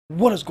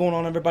What is going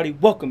on, everybody?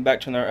 Welcome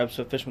back to another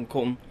episode of Fishing with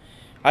Colton.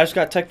 I just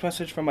got a text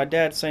message from my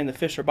dad saying the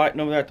fish are biting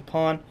over there at the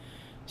pond.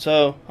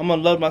 So I'm going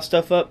to load my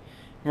stuff up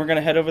and we're going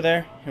to head over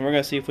there and we're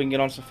going to see if we can get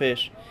on some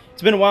fish.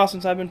 It's been a while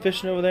since I've been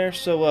fishing over there,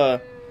 so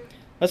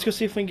let's go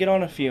see if we can get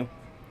on a few.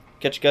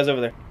 Catch you guys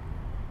over there.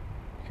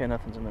 Okay,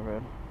 nothing's in the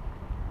road.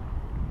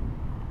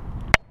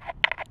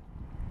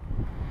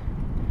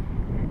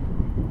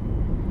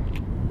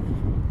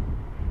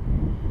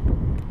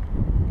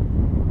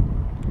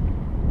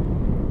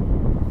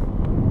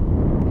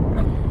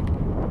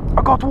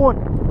 I got one!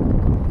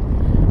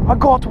 I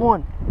got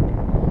one!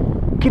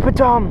 Keep it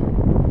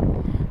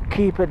dumb!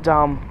 Keep it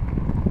dumb.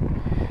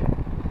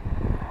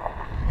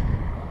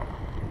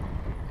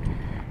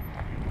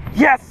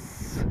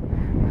 Yes!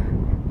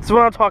 That's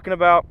what I'm talking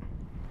about.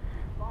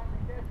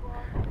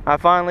 I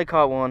finally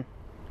caught one.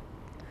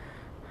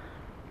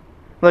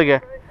 Look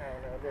at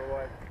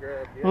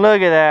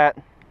that.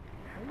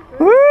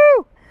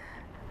 Woo!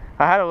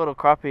 I had a little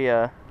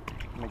crappie,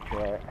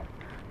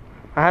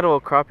 I had a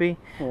little crappie,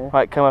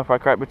 like, come up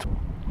right between.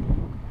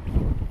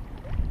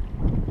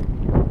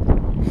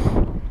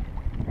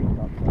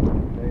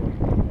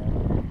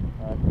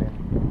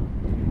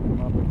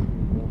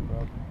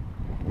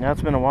 Yeah,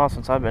 it's been a while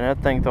since I've been. I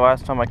think the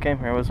last time I came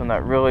here was in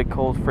that really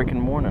cold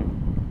freaking morning.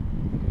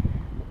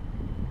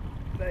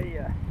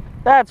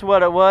 That's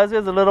what it was. It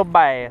was a little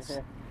bass.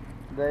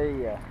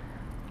 They're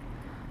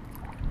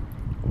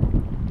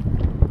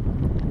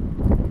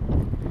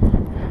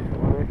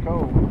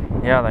cold.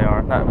 Yeah, they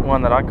are. That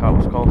one that I caught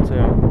was cold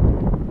too.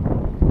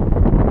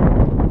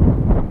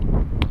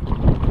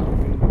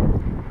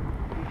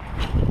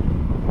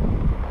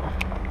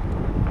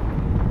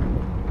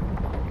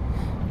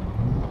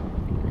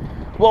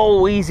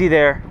 Whoa, easy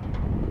there.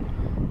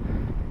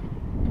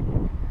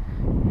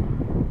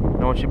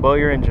 Don't want you to blow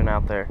your engine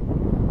out there.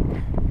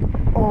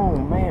 Oh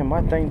man,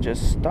 my thing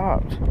just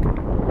stopped.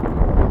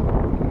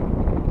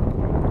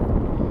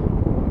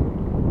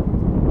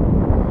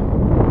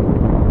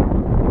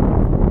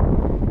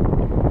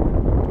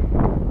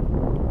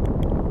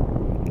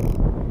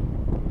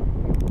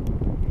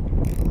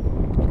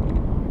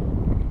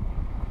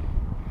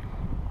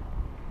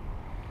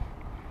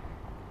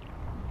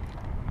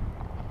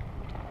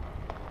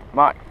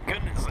 My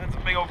goodness, that's a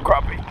big old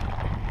crappie.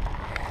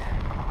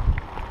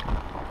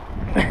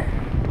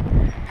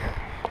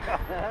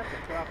 That's a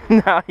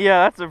crappie. No,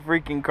 yeah, that's a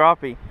freaking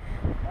crappie.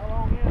 How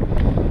long is it?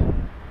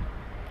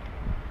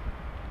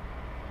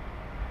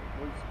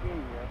 It's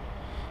skinny, yeah.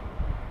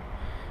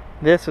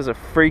 This is a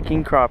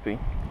freaking crappie.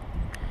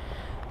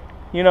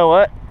 You know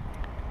what?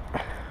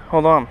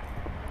 Hold on.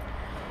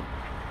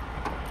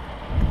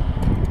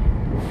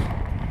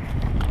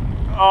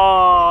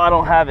 Oh, I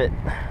don't have it.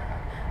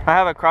 I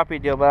have a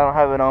crappie deal, but I don't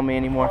have it on me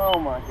anymore. Oh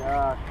my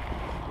gosh.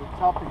 The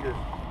top of your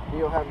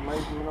deal has a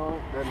measurement on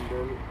it. Doesn't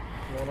do it.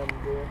 None of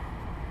them do it.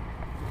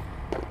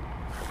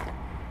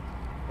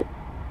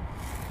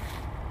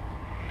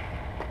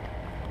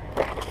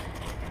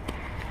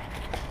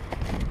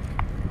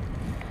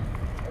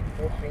 That's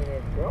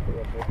 14-inch crappie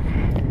up there.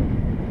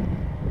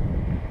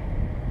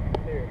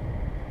 Here.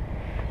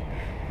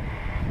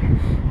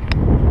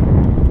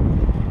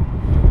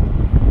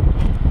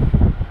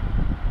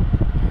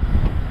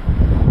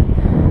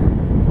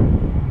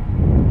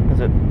 Is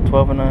it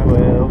 12 and a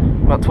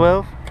 12? About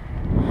 12?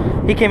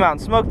 He came out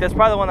and smoked. That's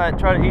probably the one that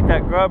tried to eat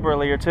that grub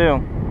earlier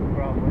too.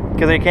 Probably.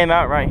 Because he came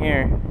out right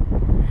here.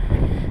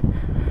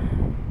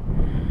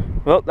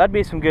 Well, that'd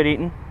be some good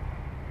eating.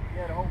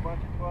 You had a whole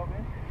bunch of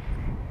 12-inch.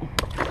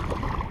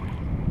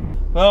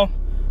 Well,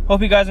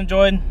 hope you guys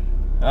enjoyed.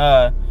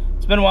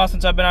 It's been a while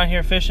since I've been out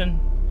here fishing.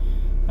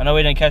 I know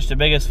we didn't catch the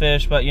biggest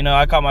fish, but you know,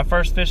 I caught my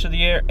first fish of the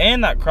year,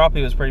 and that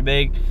crappie was pretty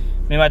big. Me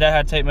and my dad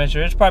had to tape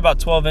measure. It's probably about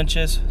 12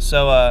 inches.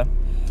 So,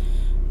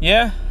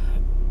 yeah,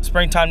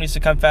 springtime needs to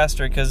come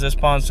faster because this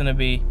pond's gonna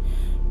be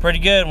pretty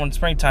good when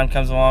springtime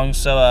comes along.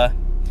 So,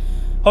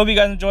 hope you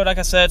guys enjoyed. Like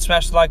I said,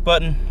 smash the like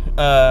button.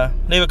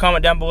 Leave a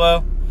comment down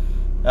below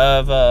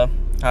of I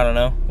don't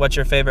know, what's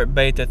your favorite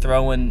bait to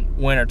throw in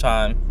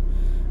wintertime.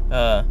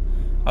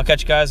 I'll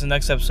catch you guys in the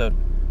next episode.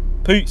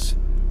 Peace.